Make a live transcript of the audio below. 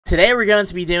Today we're going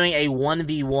to be doing a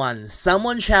 1v1.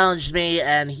 Someone challenged me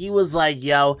and he was like,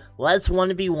 yo, let's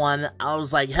 1v1. I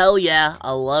was like, hell yeah,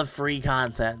 I love free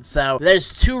content. So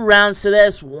there's 2 rounds to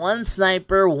this, 1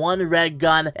 sniper, 1 red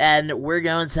gun, and we're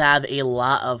going to have a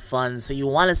lot of fun. So you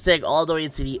want to stick all the way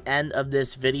to the end of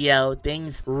this video.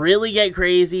 Things really get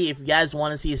crazy. If you guys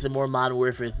want to see some more Modern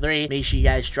Warfare 3, make sure you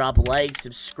guys drop a like,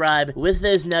 subscribe with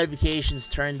those notifications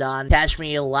turned on. Catch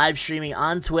me live streaming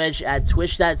on Twitch at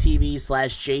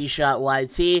twitch.tv/JShotYT.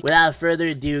 Without further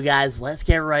ado, guys, let's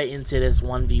get right into this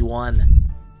 1v1.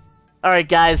 Alright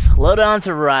guys, load on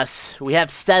to Russ. We have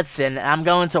Stetson, and I'm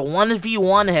going to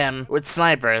 1v1 him with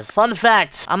snipers. Fun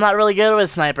fact, I'm not really good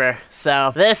with sniper,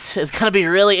 so this is gonna be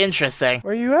really interesting.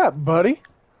 Where you at, buddy?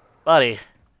 Buddy,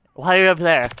 why are you up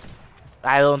there?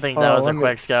 I don't think that was a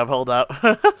quick scope, hold up.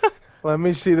 Let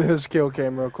me see this kill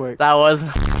cam real quick. That was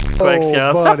a quick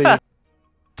scope. Buddy.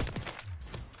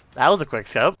 That was a quick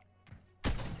scope.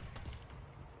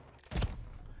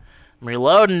 I'm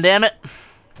reloading, damn it.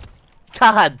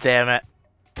 God damn it.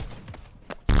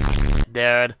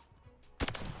 Dude.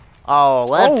 Oh,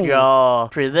 let's go.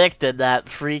 Predicted that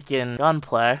freaking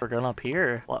gunplay. We're going up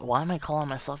here. Why am I calling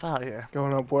myself out here?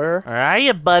 Going up where? Where are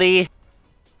you, buddy?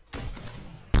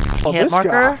 Oh, Hit this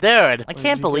marker? guy. Dude, I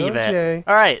can't believe it. Jay?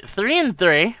 Alright, 3 and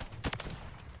 3.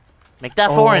 Make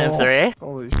that 4 and 3.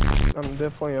 Holy shit. I'm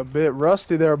definitely a bit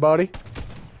rusty there, buddy.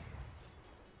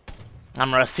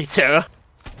 I'm rusty too.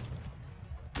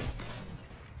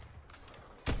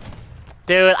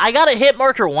 Dude, I got a hit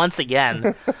marker once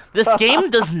again. This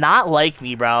game does not like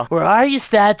me, bro. Where are you,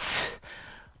 Stats?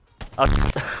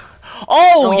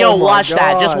 Oh, yo, watch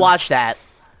that. Just watch that.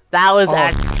 That was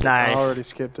actually nice. I already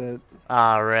skipped it.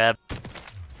 Ah, rip.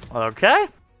 Okay.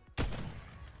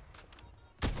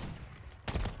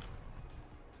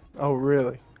 Oh,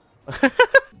 really?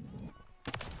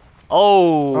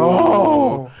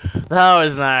 Oh. That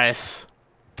was nice.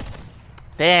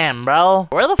 Damn, bro.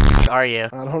 Where the f are you?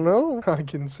 I don't know. I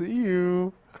can see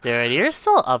you. Dude, you're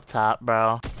still up top,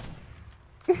 bro.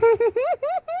 Damn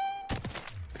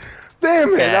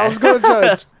it! I was gonna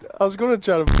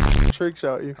try to trick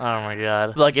shot you. Oh my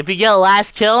god. Look, if you get a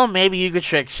last kill, maybe you could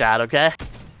trick shot, okay?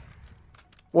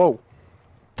 Whoa.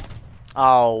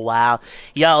 Oh wow.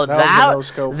 Yo, that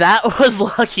was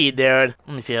lucky, dude.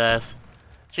 Let me see this.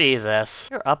 Jesus.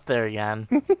 You're up there again.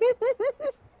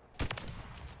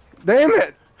 Damn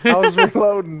it! I was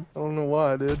reloading. I don't know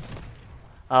why I did.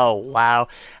 Oh, wow.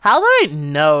 How did I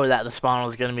know that the spawn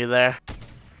was gonna be there?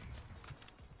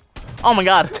 Oh my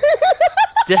god.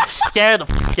 Just scared the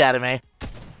f out of me.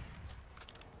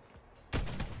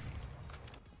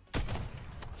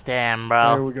 Damn,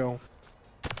 bro. There we go.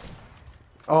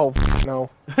 Oh, no.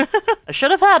 I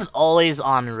should have had always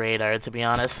on radar, to be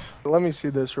honest. Let me see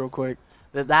this real quick.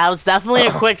 That was definitely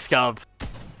a quick scope.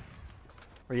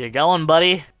 Where you going,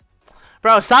 buddy?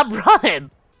 Bro, stop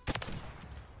running!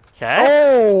 Okay.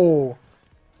 Oh!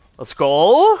 Let's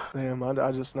go! Damn,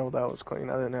 I just know that was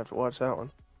clean. I didn't have to watch that one.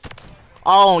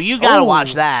 Oh, you gotta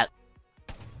watch that.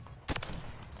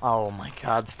 Oh my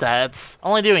god, Stats.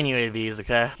 Only doing UAVs,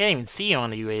 okay? Can't even see you on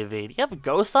the UAV. Do you have a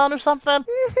ghost on or something?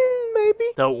 Maybe.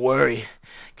 Don't worry,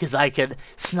 because I could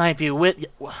snipe you with...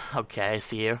 Okay, I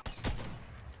see you.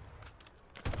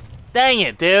 Dang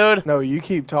it, dude! No, you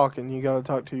keep talking. You gotta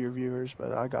talk to your viewers,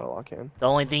 but I gotta lock in. The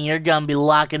only thing you're gonna be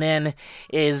locking in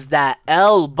is that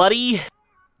L, buddy.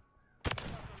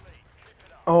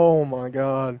 Oh my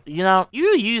god. You know,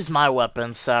 you used my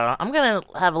weapon, so I'm gonna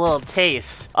have a little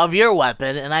taste of your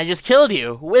weapon, and I just killed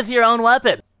you with your own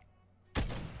weapon.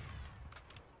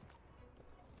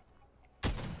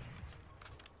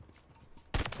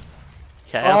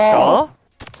 Okay, let's go.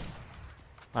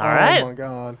 Alright. Oh my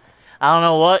god. I don't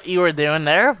know what you were doing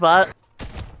there, but...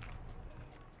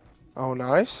 Oh,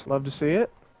 nice. Love to see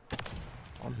it.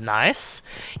 Nice.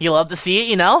 You love to see it,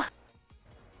 you know?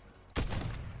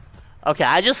 Okay,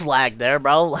 I just lagged there,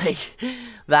 bro. Like,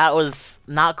 that was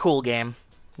not cool, game.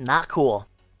 Not cool.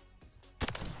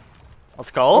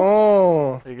 Let's go.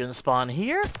 Oh. Are you gonna spawn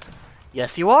here?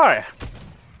 Yes, you are.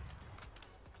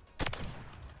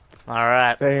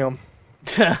 Alright. Damn.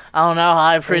 I don't know how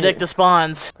I predict the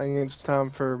spawns. I think it's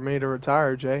time for me to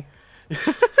retire, Jay.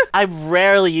 I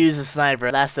rarely use a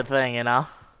sniper. That's the thing, you know?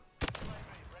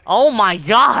 Oh my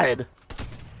god!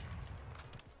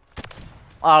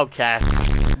 Okay.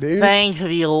 Dude. Thank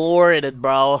the Lord,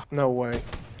 bro. No way.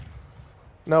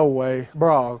 No way.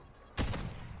 Bro.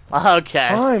 Okay.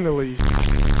 Finally.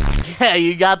 Yeah,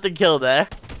 you got the kill there.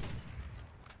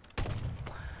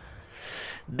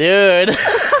 Dude.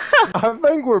 I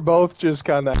think we're both just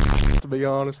kind of, to be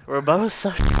honest. We're both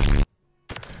so...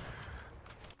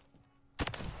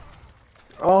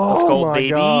 Oh, Let's go, my baby.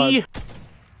 God.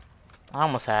 I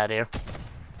almost had you.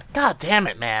 God damn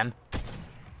it, man.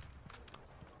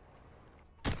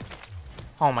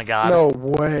 Oh my God. No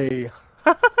way.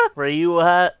 Where you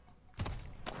at?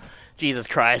 Jesus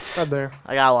Christ. Right there.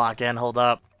 I gotta lock in. Hold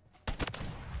up.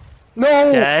 No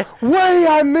Okay. way!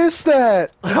 I missed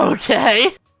that.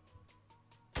 Okay.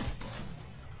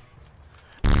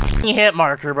 Hit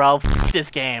marker, bro.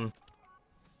 This game.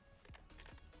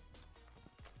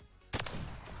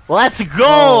 Let's go!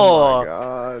 Oh my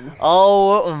God.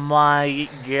 Oh my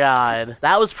God.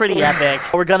 That was pretty epic.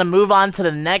 We're gonna move on to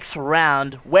the next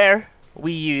round where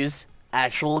we use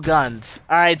actual guns.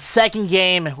 Alright, second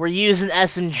game. We're using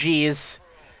SMGs.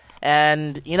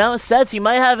 And, you know, Sets, you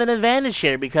might have an advantage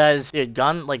here because, dude,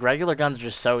 regular guns are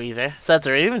just so easy. Sets,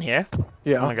 are you even here?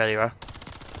 Yeah. Oh my God, you are.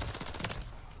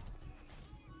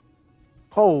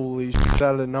 Holy shit,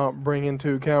 I did not bring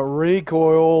into account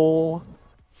recoil.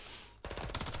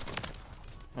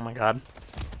 Oh my God.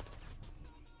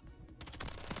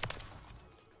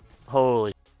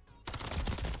 Holy.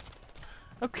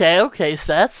 Okay,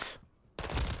 Sets.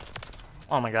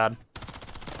 Oh my God.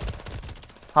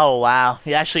 Oh wow,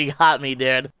 you actually got me,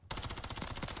 dude.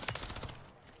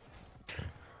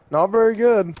 Not very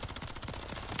good.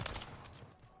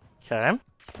 Okay.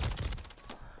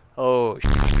 Oh.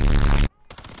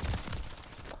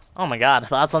 Oh my God,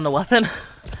 thoughts on the weapon?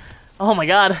 Oh my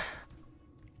God.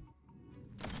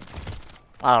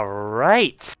 All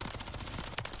right.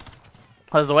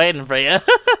 I was waiting for you.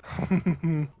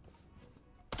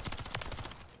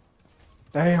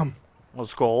 Damn.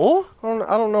 Let's go.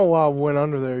 I don't know why I went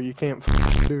under there. You can't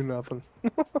do nothing.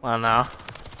 I know.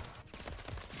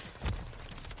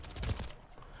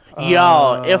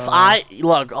 Yo, if I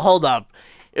look, hold up.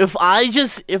 If I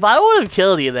would have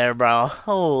killed you there, bro.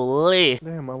 Holy.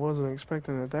 Damn, I wasn't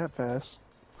expecting it that fast.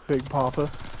 Big Papa.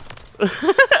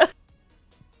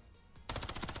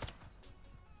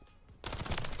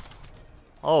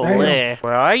 Holy. Damn.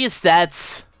 Where are you,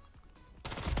 Stats?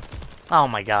 Oh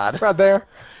my God. Right there.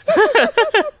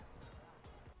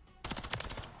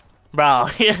 Bro,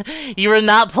 you were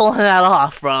not pulling that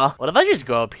off, bro. What if I just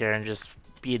go up here and just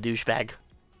be a douchebag?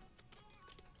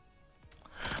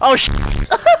 Oh, sh.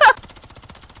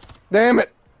 Damn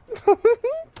it.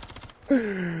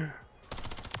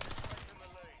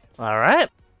 Alright.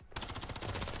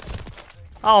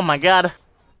 Oh my God.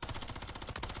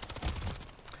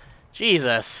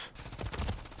 Jesus.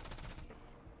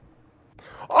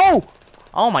 Oh!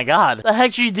 Oh my God. What the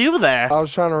heck did you do there? I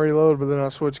was trying to reload, but then I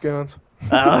switched guns.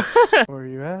 Oh. Where are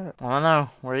you at? I don't know.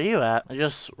 Where are you at? I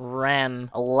just ran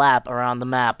a lap around the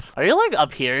map. Are you like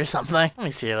up here or something? Let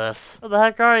me see this. Where the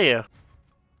heck are you?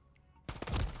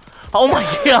 Oh my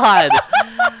God.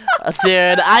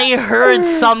 Dude, I heard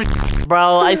some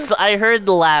bro. I heard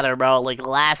the ladder, bro, like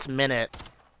last minute.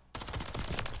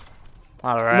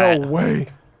 Alright. No way.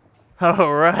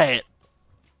 Alright.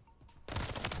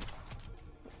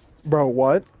 Bro,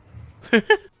 what?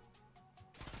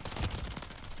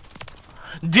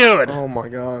 Dude! Oh my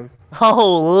God.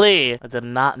 Holy! I did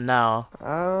not know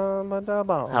I'm a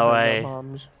double. how I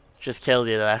just killed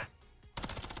you there.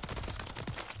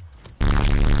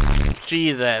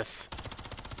 Jesus.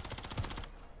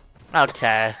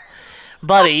 Okay.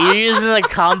 Buddy, you using the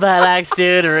combat axe,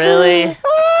 dude? Really?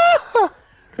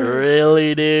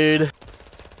 Really, dude?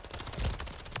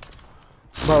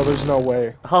 Bro, there's no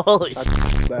way. Holy I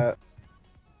that.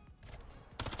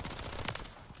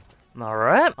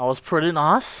 Alright, I was pretty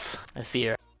nice. I see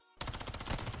her.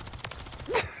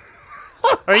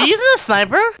 Are you using a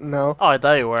sniper? No. Oh, I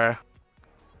thought you were.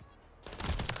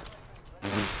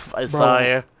 I saw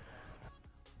you.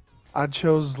 I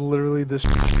chose literally this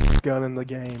gun in the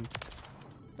game.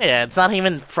 Yeah, it's not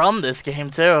even from this game,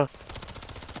 too.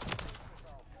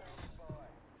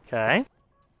 Okay.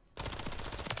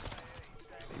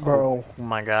 Bro. Oh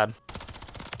my God.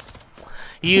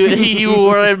 You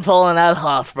weren't pulling that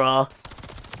off, bro.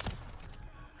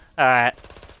 Alright.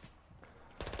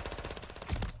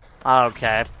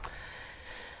 Okay.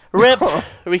 RIP.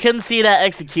 We couldn't see that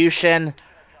execution.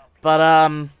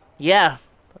 But, yeah.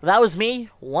 That was me,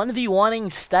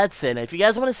 1v1ing Stetson. If you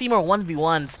guys want to see more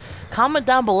 1v1s, comment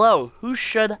down below. Who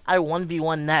should I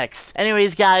 1v1 next?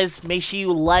 Anyways, guys, make sure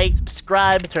you like,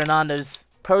 subscribe, turn on those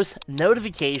post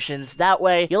notifications. That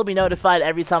way, you'll be notified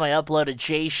every time I upload a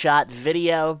J-Shot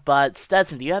video. But,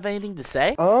 Stetson, do you have anything to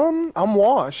say? I'm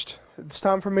washed. It's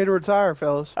time for me to retire,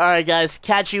 fellas. Alright, guys.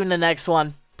 Catch you in the next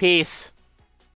one. Peace.